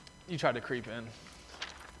You tried to creep in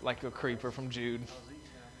like a creeper from Jude.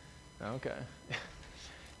 Okay.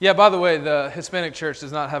 Yeah, by the way, the Hispanic church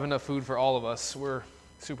does not have enough food for all of us. We're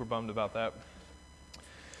super bummed about that.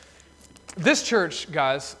 This church,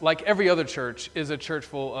 guys, like every other church, is a church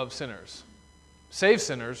full of sinners. Saved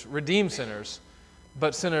sinners, redeemed sinners,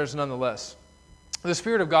 but sinners nonetheless. The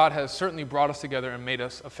Spirit of God has certainly brought us together and made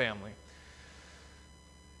us a family.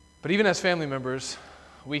 But even as family members,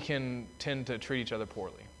 we can tend to treat each other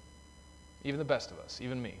poorly. Even the best of us,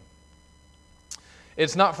 even me.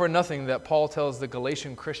 It's not for nothing that Paul tells the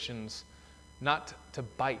Galatian Christians not to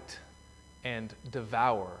bite and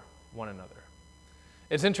devour one another.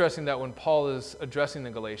 It's interesting that when Paul is addressing the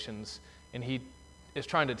Galatians and he is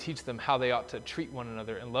trying to teach them how they ought to treat one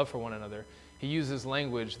another and love for one another, he uses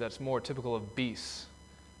language that's more typical of beasts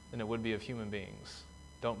than it would be of human beings.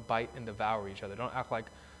 Don't bite and devour each other. Don't act like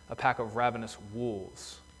a pack of ravenous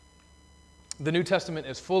wolves. The New Testament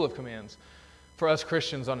is full of commands for us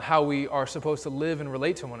Christians on how we are supposed to live and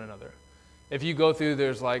relate to one another. If you go through,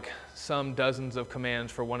 there's like some dozens of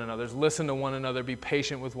commands for one another. Listen to one another, be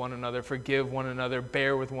patient with one another, forgive one another,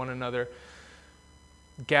 bear with one another,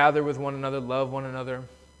 gather with one another, love one another.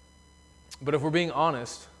 But if we're being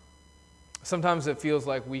honest, sometimes it feels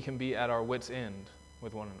like we can be at our wits' end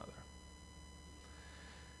with one another.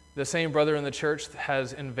 The same brother in the church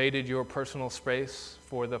has invaded your personal space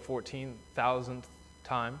for the 14,000th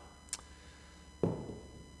time.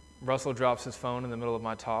 Russell drops his phone in the middle of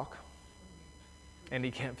my talk, and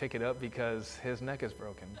he can't pick it up because his neck is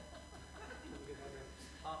broken.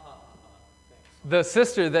 The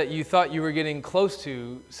sister that you thought you were getting close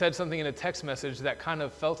to said something in a text message that kind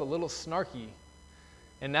of felt a little snarky,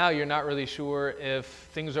 and now you're not really sure if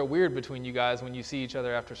things are weird between you guys when you see each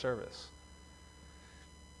other after service.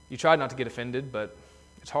 You tried not to get offended, but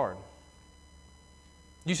it's hard.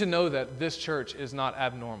 You should know that this church is not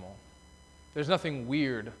abnormal. There's nothing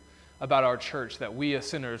weird about our church that we as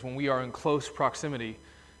sinners, when we are in close proximity,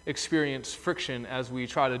 experience friction as we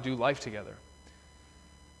try to do life together.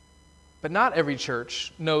 But not every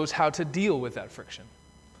church knows how to deal with that friction.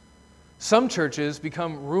 Some churches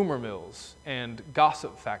become rumor mills and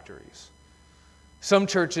gossip factories. Some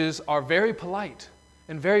churches are very polite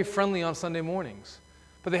and very friendly on Sunday mornings,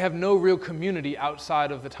 but they have no real community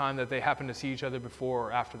outside of the time that they happen to see each other before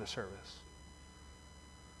or after the service.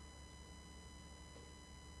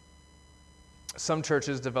 Some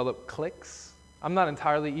churches develop cliques. I'm not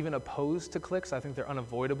entirely even opposed to cliques. I think they're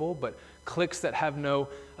unavoidable, but cliques that have no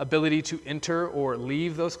ability to enter or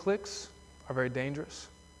leave those cliques are very dangerous.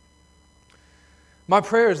 My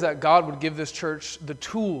prayer is that God would give this church the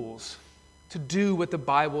tools to do what the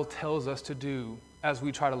Bible tells us to do as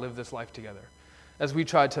we try to live this life together, as we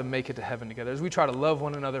try to make it to heaven together, as we try to love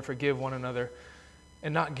one another, forgive one another,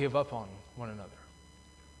 and not give up on one another.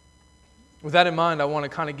 With that in mind, I want to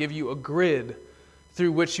kind of give you a grid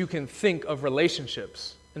through which you can think of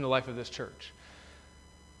relationships in the life of this church.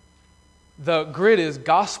 The grid is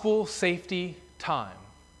gospel, safety, time.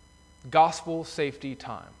 Gospel, safety,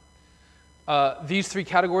 time. These three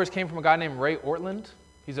categories came from a guy named Ray Ortland.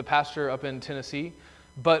 He's a pastor up in Tennessee.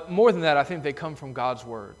 But more than that, I think they come from God's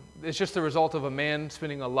Word. It's just the result of a man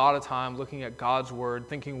spending a lot of time looking at God's Word,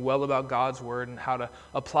 thinking well about God's Word and how to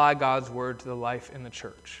apply God's Word to the life in the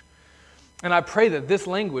church. And I pray that this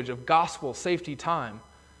language of gospel, safety, time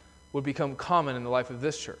would become common in the life of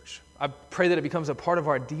this church. I pray that it becomes a part of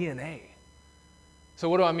our DNA. So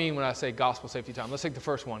what do I mean when I say gospel, safety, time? Let's take the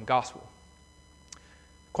first one, gospel.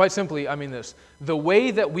 Quite simply, I mean this. The way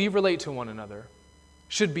that we relate to one another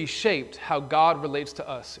should be shaped how God relates to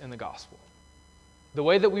us in the gospel. The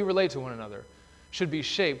way that we relate to one another should be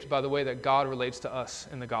shaped by the way that God relates to us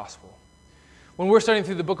in the gospel. When we're studying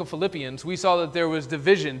through the book of Philippians, we saw that there was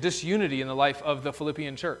division, disunity in the life of the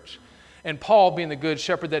Philippian church. And Paul, being the good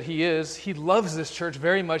shepherd that he is, he loves this church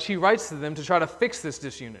very much. He writes to them to try to fix this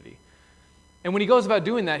disunity. And when he goes about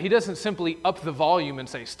doing that, he doesn't simply up the volume and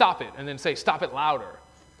say, stop it, and then say, stop it louder.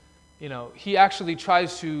 He actually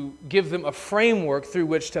tries to give them a framework through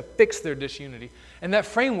which to fix their disunity. And that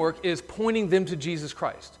framework is pointing them to Jesus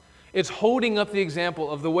Christ. It's holding up the example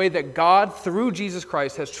of the way that God, through Jesus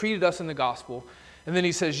Christ, has treated us in the gospel. And then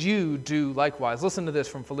he says, you do likewise. Listen to this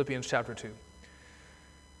from Philippians chapter 2.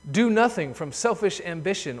 Do nothing from selfish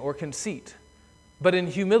ambition or conceit, but in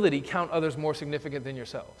humility count others more significant than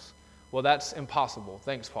yourselves. Well, that's impossible.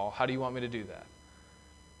 Thanks, Paul. How do you want me to do that?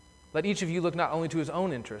 Let each of you look not only to his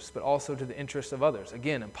own interests, but also to the interests of others.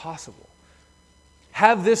 Again, impossible.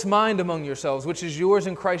 Have this mind among yourselves, which is yours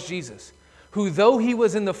in Christ Jesus, who, though he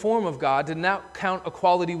was in the form of God, did not count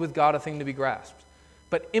equality with God a thing to be grasped,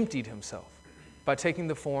 but emptied himself by taking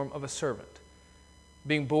the form of a servant,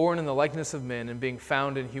 being born in the likeness of men and being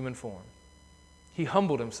found in human form, he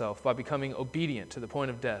humbled himself by becoming obedient to the point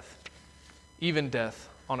of death, even death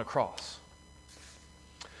on a cross.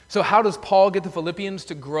 So how does Paul get the Philippians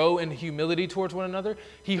to grow in humility towards one another?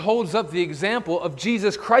 He holds up the example of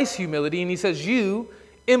Jesus Christ's humility, and he says, you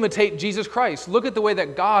imitate Jesus Christ. Look at the way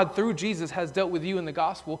that God, through Jesus, has dealt with you in the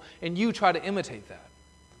gospel, and you try to imitate that.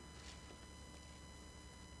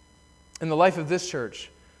 In the life of this church,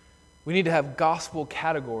 we need to have gospel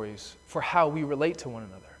categories for how we relate to one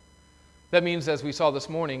another. That means, as we saw this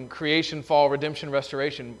morning, creation, fall, redemption,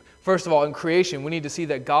 restoration. First of all, in creation, we need to see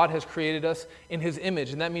that God has created us in His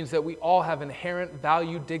image, and that means that we all have inherent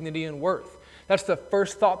value, dignity, and worth. That's the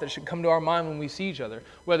first thought that should come to our mind when we see each other,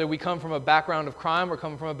 whether we come from a background of crime or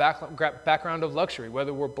come from a background of luxury,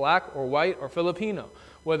 whether we're black or white or Filipino,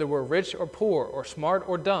 whether we're rich or poor or smart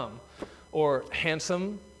or dumb or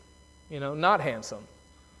handsome, not handsome.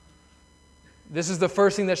 This is the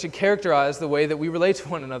first thing that should characterize the way that we relate to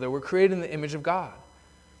one another. We're created in the image of God.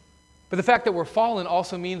 But the fact that we're fallen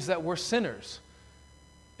also means that we're sinners.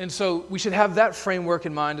 And so we should have that framework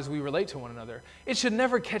in mind as we relate to one another. It should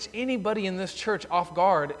never catch anybody in this church off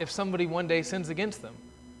guard if somebody one day sins against them,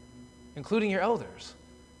 including your elders.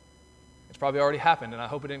 It's probably already happened, and I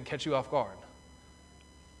hope it didn't catch you off guard.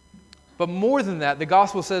 But more than that, the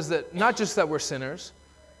gospel says that not just that we're sinners,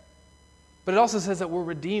 but it also says that we're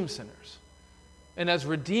redeemed sinners. And as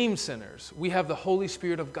redeemed sinners, we have the Holy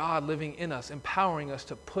Spirit of God living in us, empowering us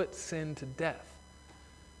to put sin to death.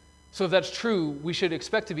 So if that's true, we should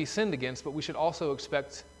expect to be sinned against, but we should also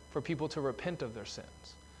expect for people to repent of their sins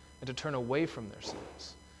and to turn away from their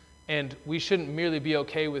sins. And we shouldn't merely be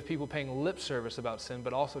okay with people paying lip service about sin,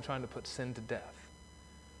 but also trying to put sin to death.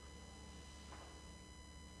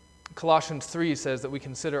 Colossians 3 says that we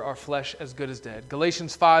consider our flesh as good as dead.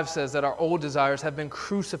 Galatians 5 says that our old desires have been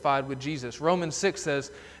crucified with Jesus. Romans 6 says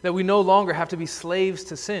that we no longer have to be slaves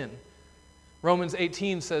to sin. Romans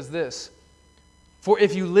 18 says this, for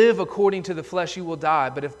if you live according to the flesh, you will die,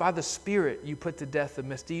 but if by the Spirit you put to death the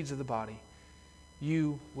misdeeds of the body,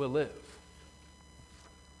 you will live.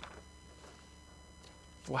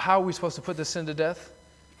 Well, how are we supposed to put this sin to death?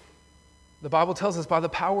 The Bible tells us by the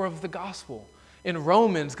power of the gospel. In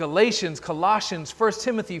Romans, Galatians, Colossians, 1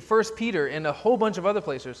 Timothy, 1 Peter, and a whole bunch of other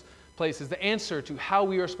places, the answer to how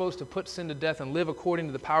we are supposed to put sin to death and live according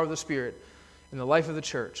to the power of the Spirit in the life of the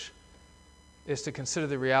church is to consider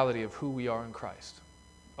the reality of who we are in Christ.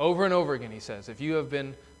 Over and over again, he says, if you have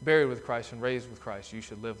been buried with Christ and raised with Christ, you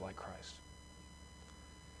should live like Christ.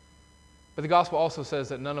 But the gospel also says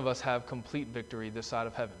that none of us have complete victory this side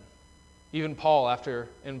of heaven. Even Paul, after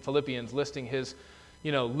in Philippians listing his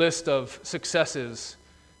list of successes,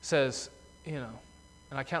 says, and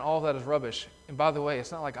I count all of that as rubbish. And by the way,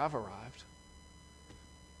 it's not like I've arrived.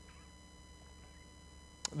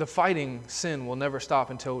 The fighting sin will never stop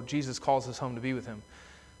until Jesus calls us home to be with Him.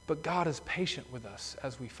 But God is patient with us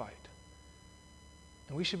as we fight.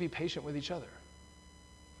 And we should be patient with each other.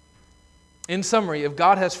 In summary, if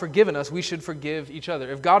God has forgiven us, we should forgive each other.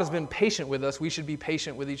 If God has been patient with us, we should be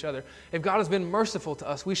patient with each other. If God has been merciful to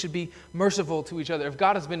us, we should be merciful to each other. If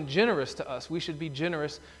God has been generous to us, we should be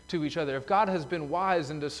generous to each other. If God has been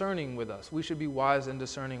wise and discerning with us, we should be wise and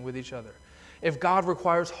discerning with each other. If God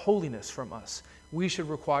requires holiness from us, we should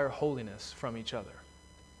require holiness from each other.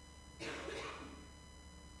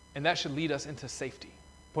 And that should lead us into safety.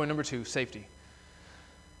 Point number 2, safety.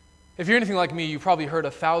 If you're anything like me, you've probably heard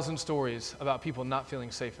 1,000 stories about people not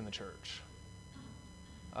feeling safe in the church.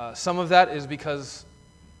 Some of that is because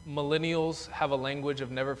millennials have a language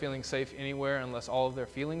of never feeling safe anywhere unless all of their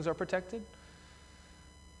feelings are protected.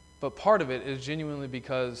 But part of it is genuinely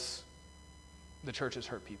because the church has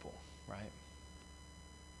hurt people, right?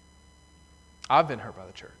 I've been hurt by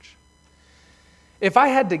the church. If I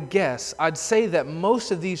had to guess, I'd say that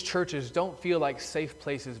most of these churches don't feel like safe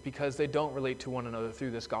places because they don't relate to one another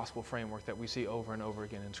through this gospel framework that we see over and over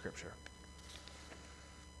again in Scripture.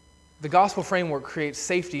 The gospel framework creates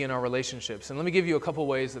safety in our relationships, and let me give you a couple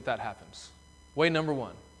ways that happens. Way number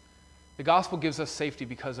 1, the gospel gives us safety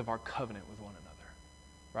because of our covenant with one another,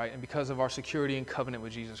 right? And because of our security and covenant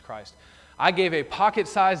with Jesus Christ. I gave a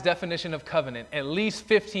pocket-sized definition of covenant at least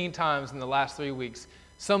 15 times in the last 3 weeks.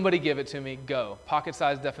 Somebody give it to me. Go.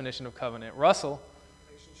 Pocket-sized definition of covenant. Russell.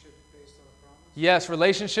 Relationship based on a promise? Yes,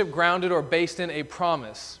 relationship grounded or based in a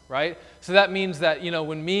promise, right? So that means that,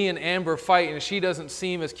 when me and Amber fight and she doesn't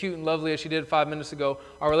seem as cute and lovely as she did 5 minutes ago,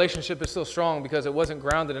 our relationship is still strong because it wasn't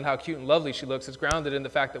grounded in how cute and lovely she looks. It's grounded in the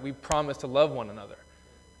fact that we promise to love one another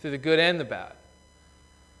through the good and the bad.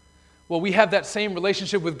 Well, we have that same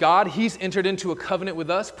relationship with God. He's entered into a covenant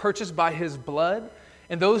with us, purchased by His blood.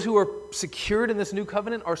 And those who are secured in this new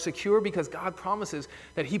covenant are secure because God promises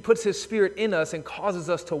that he puts his Spirit in us and causes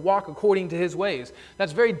us to walk according to his ways.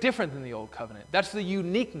 That's very different than the old covenant. That's the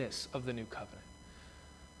uniqueness of the new covenant.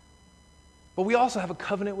 But we also have a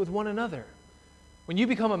covenant with one another. When you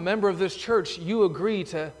become a member of this church, you agree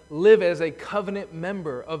to live as a covenant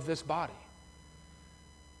member of this body.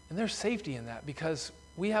 And there's safety in that because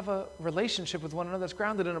we have a relationship with one another that's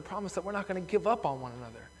grounded in a promise that we're not going to give up on one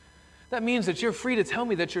another. That means that you're free to tell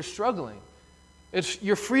me that you're struggling.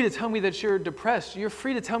 You're free to tell me that you're depressed. You're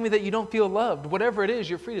free to tell me that you don't feel loved. Whatever it is,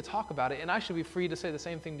 you're free to talk about it. And I should be free to say the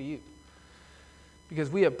same thing to you. Because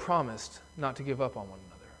we have promised not to give up on one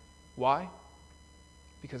another. Why?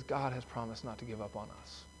 Because God has promised not to give up on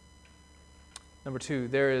us. Number 2,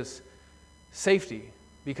 there is safety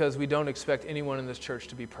because we don't expect anyone in this church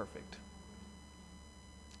to be perfect.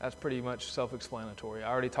 That's pretty much self-explanatory.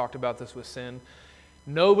 I already talked about this with sin.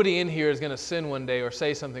 Nobody in here is going to sin one day or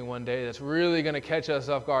say something one day that's really going to catch us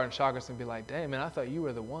off guard and shock us and be like, dang, man, I thought you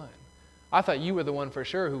were the one. I thought you were the one for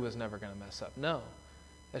sure who was never going to mess up. No,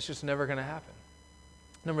 that's just never going to happen.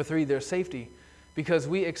 Number 3, there's safety because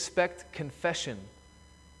we expect confession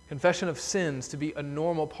of sins to be a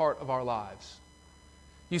normal part of our lives.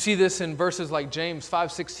 You see this in verses like James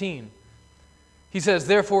 5:16. He says,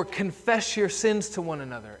 therefore, confess your sins to one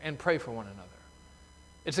another and pray for one another.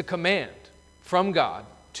 It's a command from God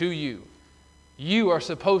to you. You are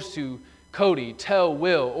supposed to, Cody, tell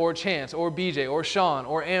Will or Chance or BJ or Sean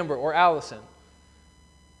or Amber or Allison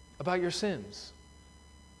about your sins.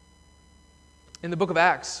 In the book of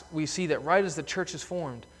Acts, we see that right as the church is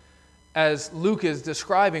formed, as Luke is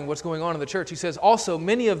describing what's going on in the church, he says, also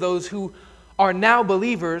many of those who are now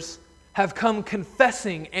believers have come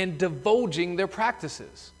confessing and divulging their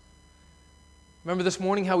practices. Remember this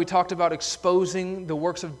morning how we talked about exposing the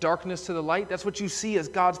works of darkness to the light? That's what you see as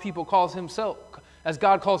God's people calls himself. As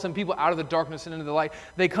God calls some people out of the darkness and into the light,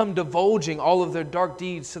 they come divulging all of their dark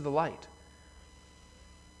deeds to the light.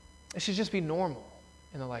 It should just be normal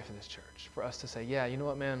in the life of this church for us to say, yeah, you know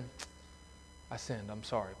what, man? I sinned. I'm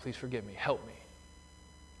sorry. Please forgive me. Help me.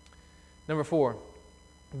 Number 4,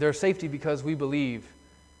 there's safety because we believe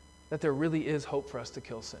that there really is hope for us to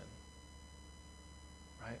kill sin.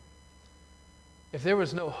 Right? If there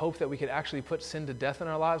was no hope that we could actually put sin to death in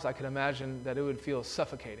our lives, I could imagine that it would feel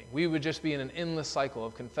suffocating. We would just be in an endless cycle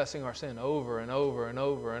of confessing our sin over and over and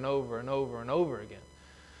over and over and over and over again.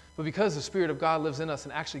 But because the Spirit of God lives in us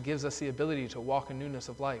and actually gives us the ability to walk in newness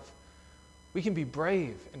of life, we can be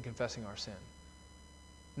brave in confessing our sin,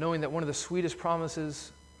 knowing that one of the sweetest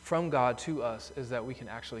promises from God to us is that we can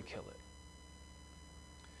actually kill it.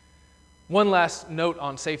 One last note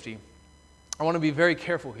on safety. I want to be very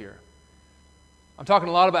careful here. I'm talking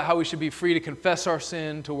a lot about how we should be free to confess our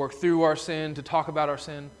sin, to work through our sin, to talk about our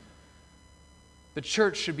sin. The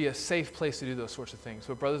church should be a safe place to do those sorts of things.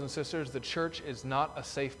 But brothers and sisters, the church is not a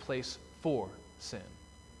safe place for sin.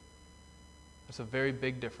 That's a very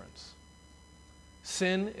big difference.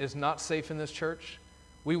 Sin is not safe in this church.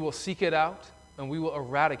 We will seek it out and we will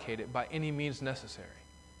eradicate it by any means necessary.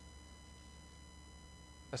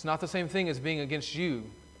 That's not the same thing as being against you.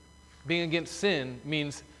 Being against sin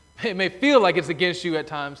means it may feel like it's against you at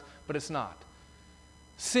times, but it's not.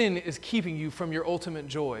 Sin is keeping you from your ultimate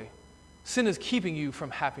joy. Sin is keeping you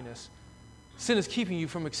from happiness. Sin is keeping you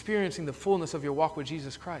from experiencing the fullness of your walk with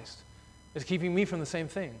Jesus Christ. It's keeping me from the same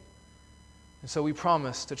thing. And so we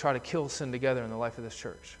promise to try to kill sin together in the life of this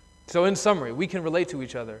church. So in summary, we can relate to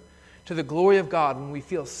each other to the glory of God when we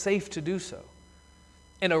feel safe to do so.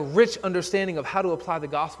 And a rich understanding of how to apply the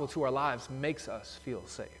gospel to our lives makes us feel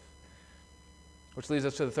safe. Which leads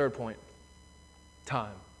us to the third point,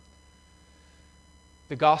 time.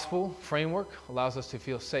 The gospel framework allows us to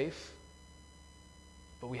feel safe,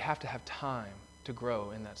 but we have to have time to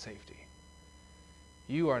grow in that safety.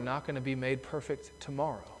 You are not going to be made perfect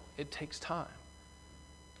tomorrow. It takes time.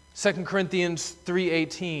 2 Corinthians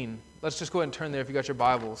 3:18. Let's just go ahead and turn there if you got your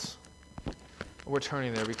Bibles. We're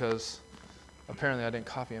turning there because apparently I didn't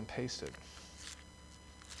copy and paste it.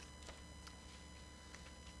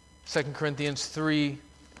 2 Corinthians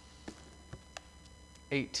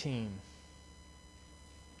 3:18.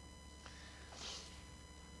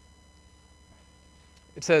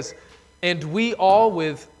 It says, "And we all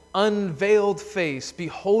with unveiled face,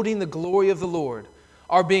 beholding the glory of the Lord,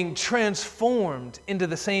 are being transformed into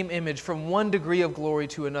the same image from one degree of glory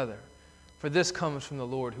to another. For this comes from the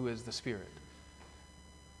Lord who is the Spirit."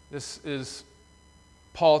 This is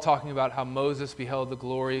Paul talking about how Moses beheld the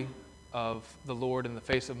glory of the Lord in the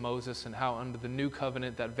face of Moses, and how under the new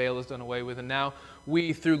covenant that veil is done away with. And now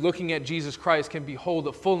we, through looking at Jesus Christ, can behold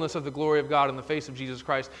the fullness of the glory of God in the face of Jesus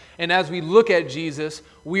Christ. And as we look at Jesus,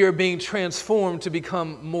 we are being transformed to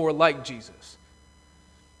become more like Jesus.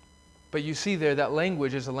 But you see there, that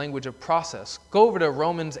language is a language of process. Go over to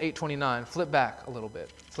Romans 8:29. Flip back a little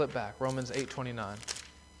bit. Flip back. Romans 8:29.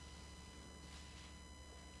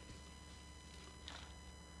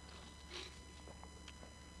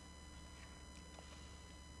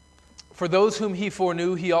 For those whom he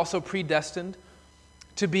foreknew, he also predestined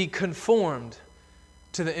to be conformed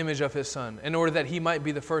to the image of his Son, in order that he might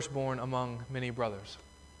be the firstborn among many brothers.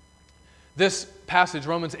 This passage,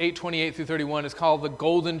 Romans 8:28 through 31, is called the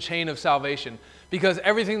golden chain of salvation, because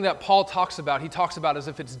everything that Paul talks about, he talks about as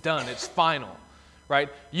if it's done, it's final, right?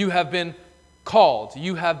 You have been called,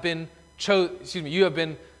 you have been you have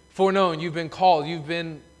been foreknown, you've been called, you've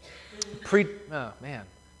been foreknown,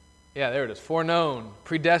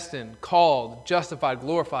 predestined, called, justified,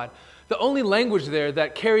 glorified. The only language there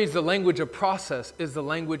that carries the language of process is the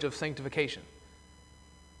language of sanctification.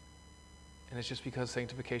 And it's just because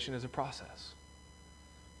sanctification is a process.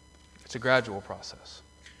 It's a gradual process.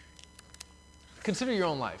 Consider your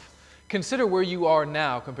own life. Consider where you are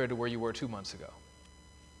now compared to where you were 2 months ago.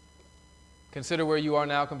 Consider where you are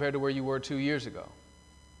now compared to where you were 2 years ago.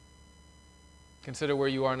 Consider where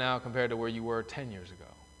you are now compared to where you were 10 years ago.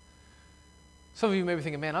 Some of you may be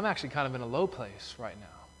thinking, man, I'm actually kind of in a low place right now.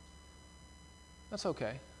 That's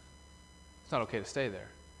okay. It's not okay to stay there.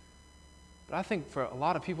 But I think for a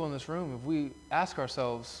lot of people in this room, if we ask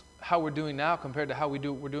ourselves how we're doing now compared to how we're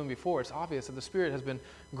doing before, it's obvious that the Spirit has been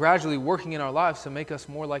gradually working in our lives to make us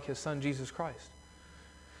more like His Son, Jesus Christ.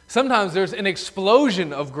 Sometimes there's an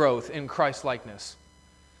explosion of growth in Christ-likeness.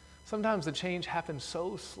 Sometimes the change happens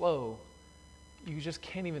so slow, you just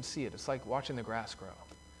can't even see it. It's like watching the grass grow.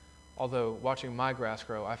 Although watching my grass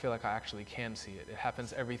grow, I feel like I actually can see it. It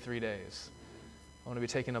happens every 3 days. I want to be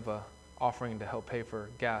taking up an offering to help pay for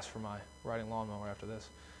gas for my riding lawnmower after this.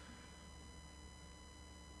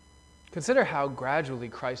 Consider how gradually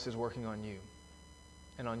Christ is working on you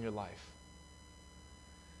and on your life.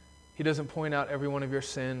 He doesn't point out every one of your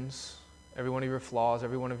sins, every one of your flaws,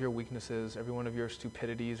 every one of your weaknesses, every one of your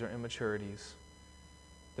stupidities or immaturities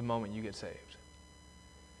the moment you get saved.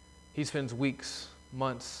 He spends weeks,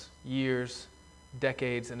 months, years,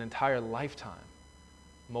 decades, an entire lifetime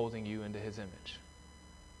molding you into His image.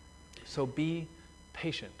 So be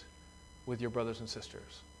patient with your brothers and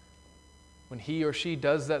sisters. When he or she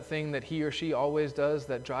does that thing that he or she always does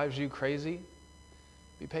that drives you crazy,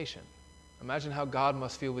 be patient. Imagine how God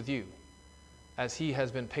must feel with you as He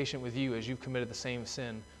has been patient with you as you've committed the same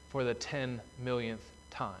sin for the 10 millionth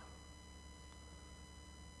time.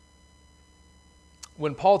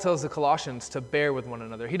 When Paul tells the Colossians to bear with one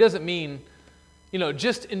another, he doesn't mean,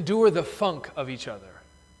 just endure the funk of each other.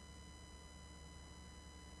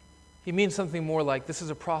 He means something more like this is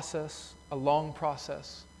a process, a long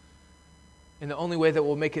process. And the only way that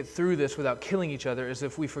we'll make it through this without killing each other is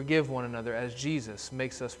if we forgive one another as Jesus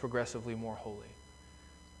makes us progressively more holy.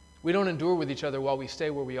 We don't endure with each other while we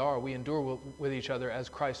stay where we are. We endure with each other as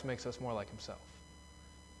Christ makes us more like Himself.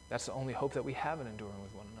 That's the only hope that we have in enduring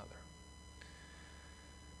with one another.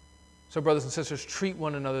 So brothers and sisters, treat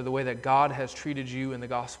one another the way that God has treated you in the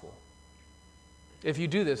gospel. If you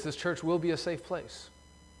do this church will be a safe place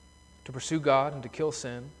to pursue God and to kill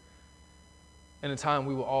sin. And in time,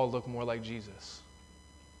 we will all look more like Jesus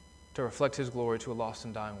to reflect His glory to a lost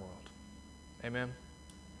and dying world. Amen?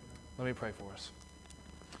 Let me pray for us.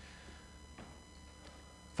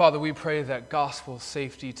 Father, we pray that gospel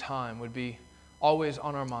safety time would be always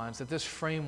on our minds, that this framework